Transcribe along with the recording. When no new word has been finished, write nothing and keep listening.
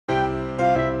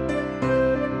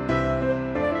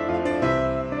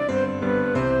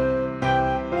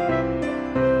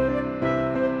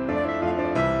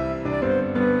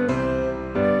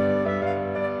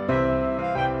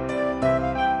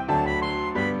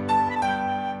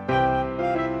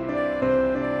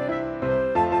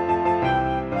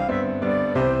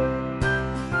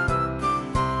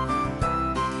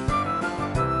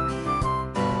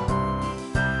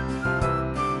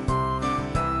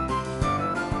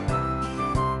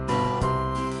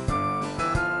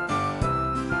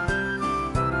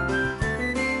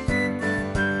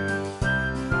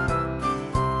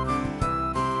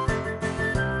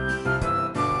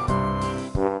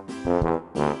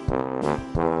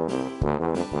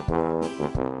Hello,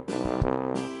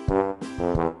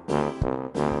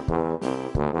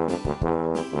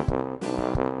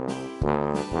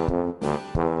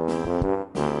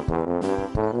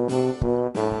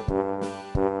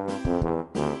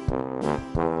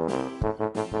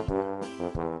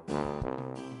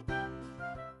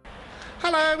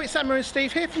 it's Emma and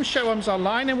Steve here from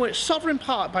Showhomesonline, and we're at Sovereign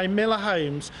Park by Miller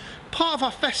Homes. Part of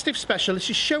our festive special, this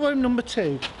is show home number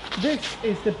 2. This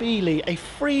is the Beeley, a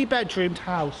 3-bedroomed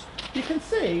house. You can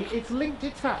see it's linked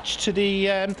attached to the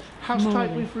house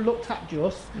type we've looked at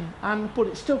just, but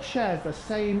it still shares the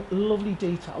same lovely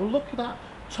detail. Look at that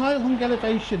tile hung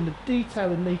elevation, the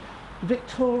detail in the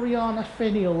Victoriana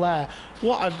finial there.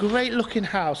 What a great looking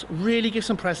house, really gives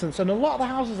some presence, and a lot of the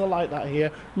houses are like that here,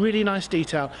 really nice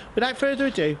detail. Without further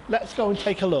ado, let's go and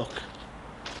take a look.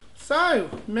 So,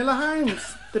 Miller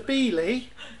Homes, the Beeley.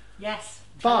 Yes.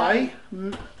 By,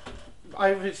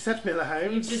 I said Miller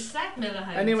Homes. You just said Miller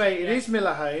Homes. Anyway, it is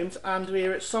Miller Homes, and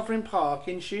we're at Sovereign Park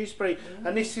in Shrewsbury,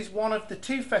 and this is one of the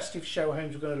 2 festive show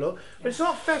homes we're going to look. But it's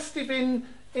not festive in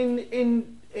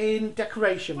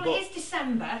decoration. Well, but it is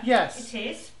December. Yes. It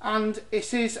is. And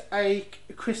it is a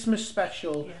Christmas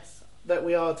special that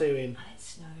we are doing. And it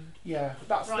snowed. Yeah,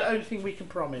 that's the only thing we can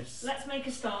promise. Let's make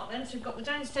a start then. So we've got the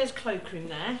downstairs cloakroom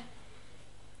there,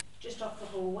 just off the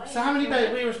hallway. So how many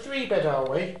beds? We're a 3-bed, are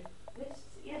we?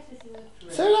 Yes, this is a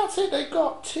 3. So that's it. They've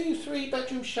got 2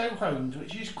 3-bedroom show homes,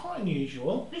 which is quite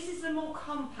unusual. This is the more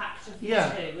compact of the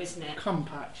 2, isn't it?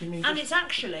 Compact. You mean? And it's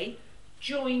actually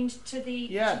joined to the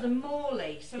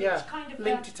Morley, so it's kind of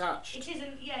linked attached. It is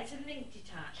it's a link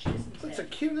detached, isn't it? It's a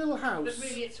cute little house. But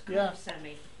really, it's kind of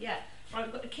semi. Yeah. Right,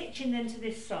 we've got the kitchen then to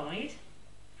this side.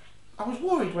 I was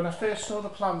worried when I first saw the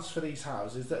plans for these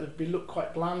houses that it'd look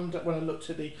quite bland when I looked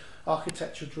at the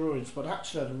architectural drawings, but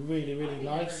actually they're really, really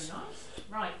nice. Very nice.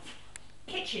 Right,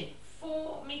 kitchen,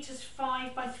 4 metres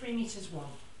 5 by 3 metres 1.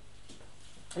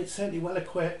 It's certainly well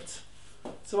equipped.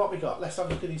 So what we got? Let's have a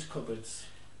look at these cupboards.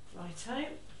 Righto,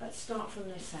 let's start from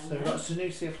this end. So we've got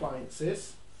Sanusi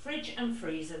appliances. Fridge and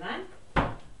freezer then.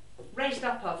 Raised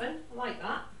up oven, I like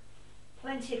that.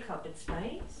 Plenty of cupboard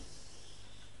space.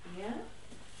 Yeah.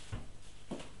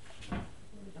 What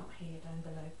have we got here down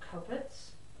below?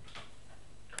 Cupboards.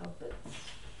 Cupboards.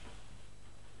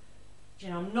 Do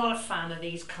you know, I'm not a fan of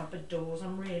these cupboard doors,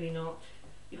 I'm really not.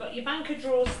 You've got your bank of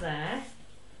drawers there.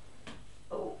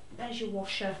 Oh, there's your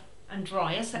washer and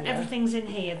dryer, so everything's in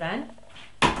here then.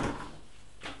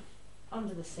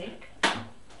 Under the sink.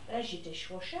 There's your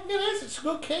dishwasher. It is, it's a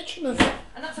good kitchen, isn't it?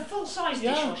 And that's a full-size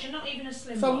dishwasher, not even a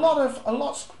slim one. It's a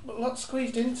lot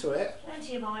squeezed into it.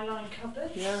 Plenty of eyeline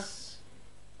cupboards. Yeah.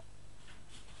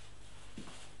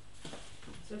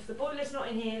 So if the boiler's not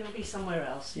in here, it'll be somewhere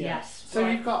else. Yeah. Yes. So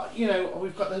you've got,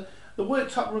 we've got the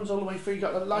worktop runs all the way through. You've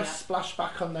got the nice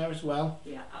splashback on there as well.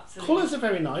 Yeah, absolutely. Colours are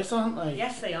very nice, aren't they?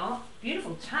 Yes, they are.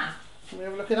 Beautiful tap. Can we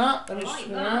have a look at that? I like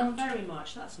that very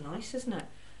much. That's nice, isn't it?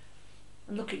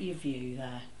 And look at your view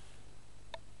there.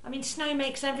 I mean, snow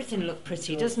makes everything look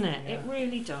pretty, doesn't it? Yeah. It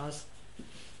really does.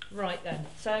 Right then,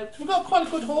 so we've got quite a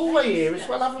good hallway here as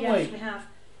well, haven't we? Yes, we have.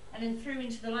 And then through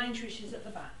into the lounge, which is at the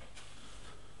back.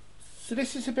 So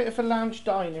this is a bit of a lounge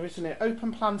diner, isn't it?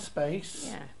 Open plan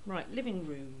space. Yeah. Right, living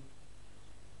room.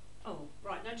 Oh,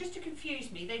 right. Now, just to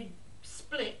confuse me, they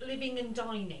split living and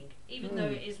dining, even though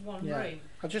it is one room.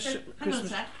 I just so,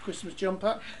 Christmas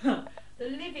jumper. The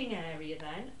living area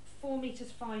then, 4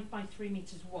 metres 5 by 3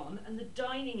 metres 1, and the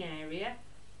dining area,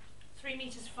 3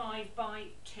 metres 5 by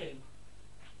 2.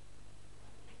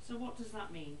 So what does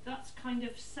that mean? That's kind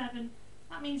of 7.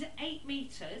 That means 8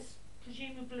 metres,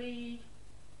 presumably.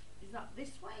 Is that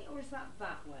this way or is that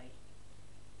way?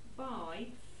 By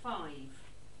 5.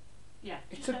 Yeah.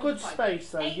 It's a good space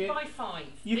though. 8 by 5.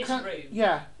 This room.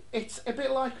 Yeah, it's a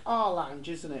bit like our lounge,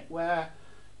 isn't it? Where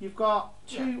you've got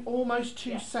almost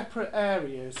two separate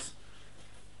areas.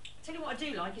 Tell you what I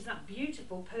do like is that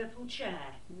beautiful purple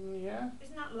chair. Yeah.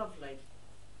 Isn't that lovely?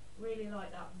 Really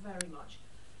like that very much.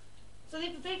 So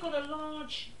they've got a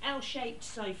large L-shaped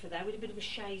sofa there with a bit of a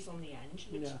chaise on the end,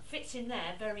 which fits in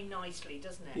there very nicely,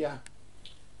 doesn't it? Yeah.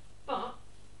 But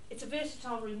it's a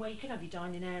versatile room where you can have your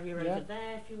dining area over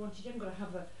there if you wanted. You haven't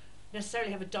got to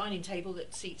necessarily have a dining table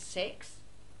that seats 6.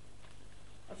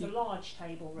 That's a large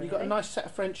table, really. You've got a nice set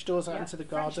of French doors out into the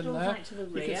garden there. Out to the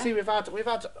rear. You can see we've had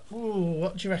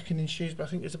what do you reckon in Shrewsbury? I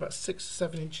think there's about 6 or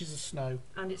 7 inches of snow.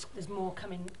 And there's more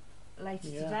coming later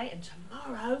today and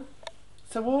tomorrow.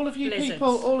 So all of you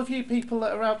people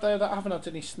that are out there that haven't had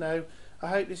any snow, I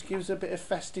hope this gives a bit of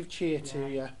festive cheer to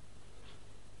you.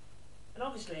 And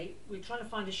obviously we're trying to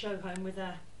find a show home with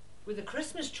a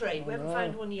Christmas tree. We haven't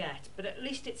found one yet, but at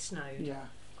least it snowed. Yeah.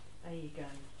 There you go.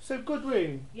 So good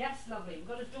room. Yes, lovely. We've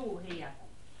got a door here.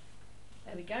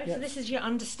 There we go. Yes. So this is your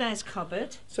understairs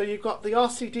cupboard. So you've got the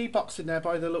RCD box in there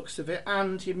by the looks of it,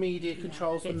 and your media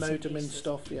controls, the bits and modem and pieces.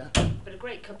 stuff. Yeah. But a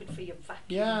great cupboard for your vacuum.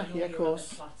 Yeah, and all yeah, of your course.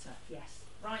 other clutter. Yes.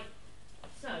 Right.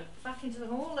 So back into the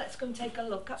hall. Let's go and take a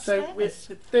look So upstairs.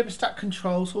 with thermostat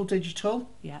controls, all digital.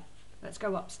 Yeah. Let's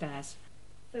go upstairs.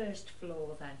 First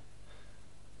floor then.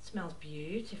 Smells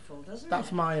beautiful, doesn't it?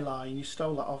 That's my line. You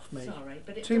stole that off me. Sorry,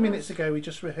 but it 2 does. minutes ago we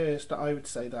just rehearsed that I would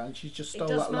say that, and she just It stole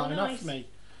does that smell line nice. off me.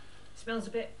 It smells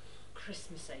a bit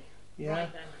Christmassy. Yeah.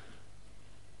 Right then.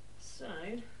 So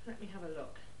let me have a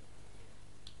look.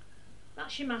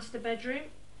 That's your master bedroom.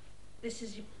 This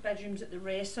is your bedrooms at the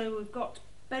rear. So we've got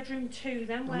bedroom 2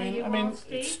 then, where you are,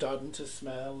 Steve. It's starting to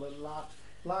smell a lot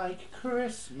like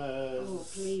Christmas. Oh,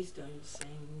 please don't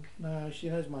sing. No, she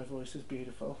knows my voice is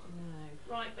beautiful.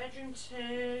 No. Right, bedroom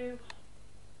 2.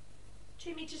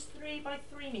 2 metres 3 by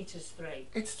 3 metres 3.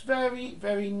 It's very,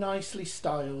 very nicely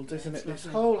styled, isn't It's it? This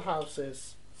lovely. whole house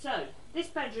is. So this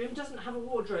bedroom doesn't have a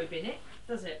wardrobe in it,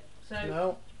 does it? So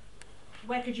No.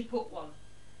 where could you put one?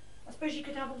 I suppose you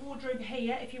could have a wardrobe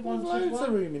here if you There's wanted loads of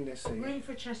one. room in this here. Room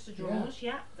for a chest of drawers,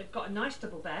 yeah. They've got a nice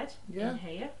double bed Yeah. in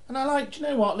here. And I like, do you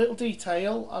know what, little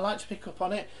detail, I like to pick up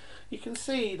on it. You can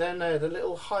see then there, the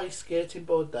little high skirting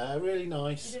board there, really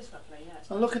nice. It is lovely, yeah.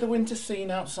 And look at the winter scene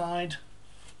outside.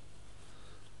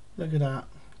 Look at that.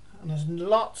 And there's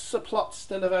lots of plots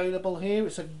still available here.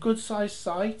 It's a good sized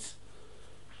site.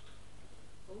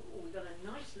 Oh, we've got a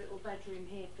nice little bedroom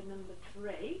here for number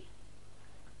 3.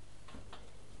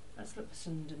 Let's look for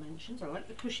some dimensions. I like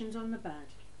the cushions on the bed.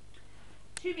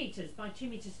 2 metres by 2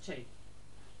 metres 2.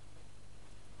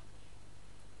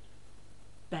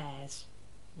 Bears.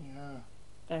 Yeah,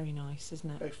 Very nice, isn't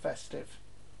it? very festive.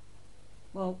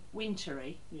 Well,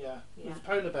 wintry. Yeah, Yeah. there's a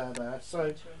polar bear there.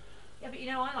 So Yeah, but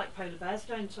you know I like polar bears,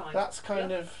 don't I? that's kind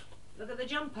Look. of, Look at the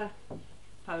jumper.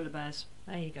 Polar bears.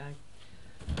 There you go.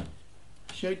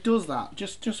 she does that.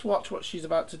 Just watch what she's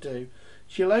about to do.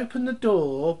 She'll open the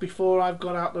door before I've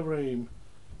got out the room.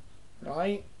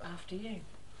 Right? After you.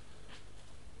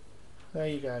 There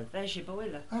you go. There's your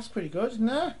boiler. That's pretty good, isn't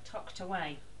it? Tucked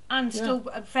away. And Yeah. still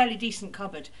a fairly decent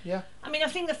cupboard. Yeah. I mean, I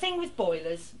think the thing with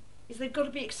boilers is they've got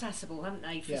to be accessible, haven't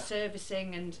they, for Yeah.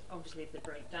 servicing, and obviously if they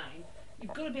break down.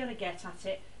 You've got to be able to get at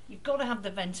it. You've got to have the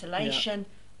ventilation.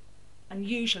 And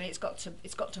usually it's got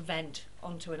to vent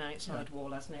onto an outside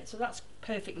wall, hasn't it? So that's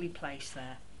perfectly placed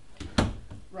there.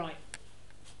 Right.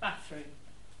 Bathroom.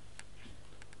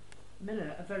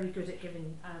 Miller are very good at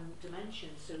giving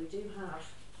dimensions, so we do have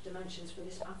dimensions for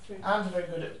this bathroom. And very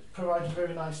good at providing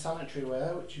very nice sanitary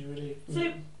ware, which you really.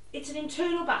 So it's an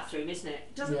internal bathroom, isn't it?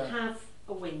 It doesn't Yeah. have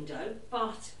a window,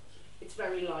 but it's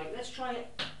very light. Let's try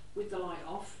it with the light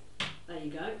off. There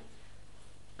you go.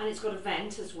 And it's got a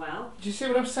vent as well. Do you see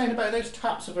what I'm saying about those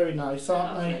taps are very nice,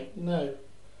 aren't Lovely. they? No.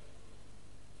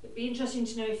 It'd be interesting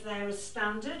to know if they're a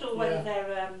standard or whether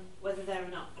they're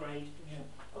an upgrade. Yeah.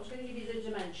 I was going to give you the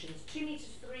dimensions. 2 metres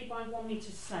 3 by 1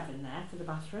 metre 7 there for the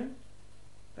bathroom.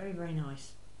 Very, very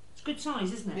nice. It's a good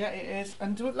size, isn't it? Yeah, it is.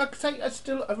 And like I say, it's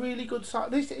still a really good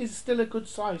size. This is still a good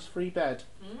size free bed.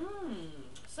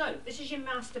 So, this is your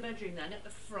master bedroom then at the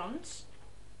front,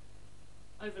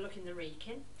 overlooking the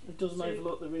Wrekin. It doesn't So-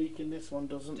 overlook the Wrekin, this one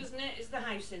doesn't. Doesn't it? Is the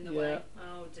house in the Yeah. way?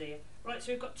 Oh dear. Right,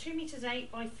 so we've got 2 metres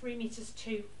 8 by 3 metres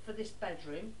 2 for this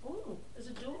bedroom. Oh, there's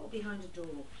a door behind a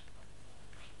door.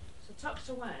 So tucked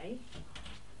away.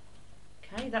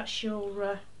 Okay, that's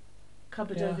your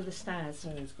cupboard Yeah. over the stairs.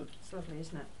 That is good. It's lovely,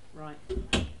 isn't it? Right.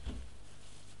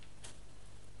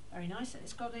 Very nice. And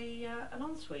it's got an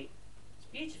ensuite. It's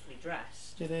beautifully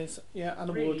dressed. It is, yeah, and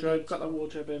a Really wardrobe. Got the beautiful.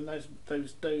 wardrobe in.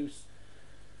 Those.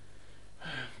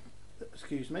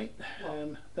 Excuse me.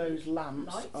 What? Those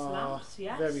lamps Lights, are lamps,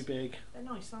 yes. very big, They're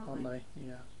nice, aren't aren't they? they?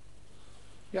 Yeah.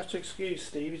 You have to excuse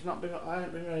Steve. He's not been. I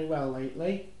haven't been very well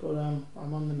lately, but I'm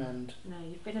on the mend. No,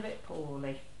 you've been a bit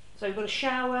poorly. So we've got a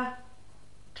shower,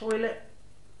 toilet,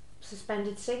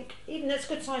 suspended sink. Even that's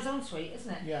good size ensuite,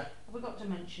 isn't it? Yeah. Have we got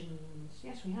dimensions?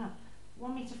 Yes, we have.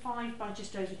 1 metre 5 by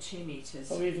just over 2 metres.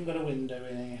 So we even got a window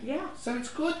in here. Yeah. So it's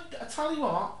good. I tell you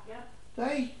what. Yeah.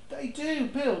 They do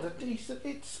build a decent.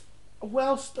 It's a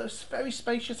very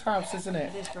spacious house, isn't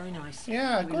it? It is very nice.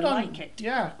 Yeah, We good like on. it.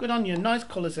 Yeah, good on you. Nice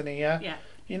colours in here. Yeah.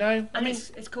 You know. And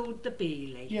it's called the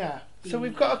Beeley. Yeah. So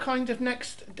we've got a kind of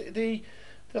next the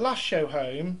last show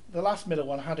home, the last Miller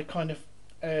one had a kind of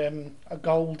a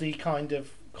goldy kind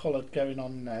of colour going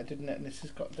on there, didn't it? And this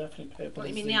has got definitely purple. What,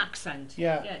 you as mean the accent?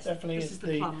 Yeah, Yes, definitely this is is the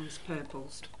the plums,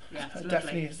 purples. Yeah, it's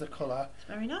definitely lovely. is the colour. It's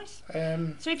very nice.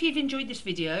 And So if you've enjoyed this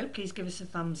video, please give us a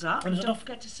thumbs up and there's don't not-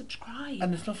 forget to subscribe.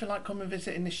 there's nothing like coming and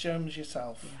visiting this showrooms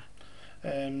yourself. Yeah.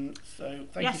 So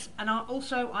thank you. Yes, and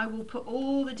I will put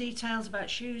all the details about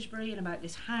Shrewsbury and about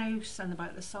this house and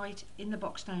about the site in the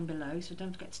box down below, so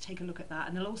don't forget to take a look at that,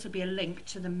 and there'll also be a link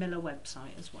to the Miller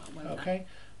website as well. Okay,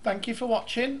 thank you for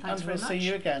watching. Thanks and we'll very see much.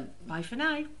 you again. Bye for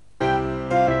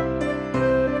now.